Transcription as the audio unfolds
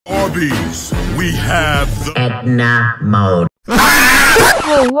Arby's, we have the Edna mode.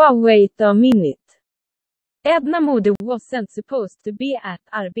 Oh, wait a minute. Edna mode wasn't supposed to be at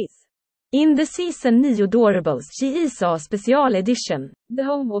Arby's. In the season 9 Adorables, she is a special edition, the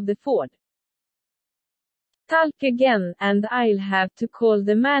home of the Ford. Talk again and I'll have to call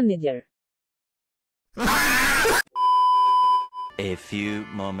the manager. A few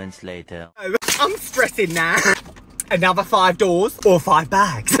moments later. I'm stressing now. Another 5 doors or 5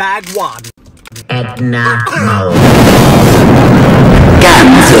 bags. Bag 1. Edna mode.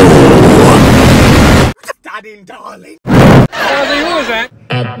 Daddy, darling.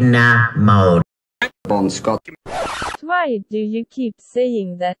 Edna mode. Bon Scott. Why do you keep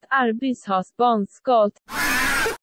saying that Arby's has Bon Scott?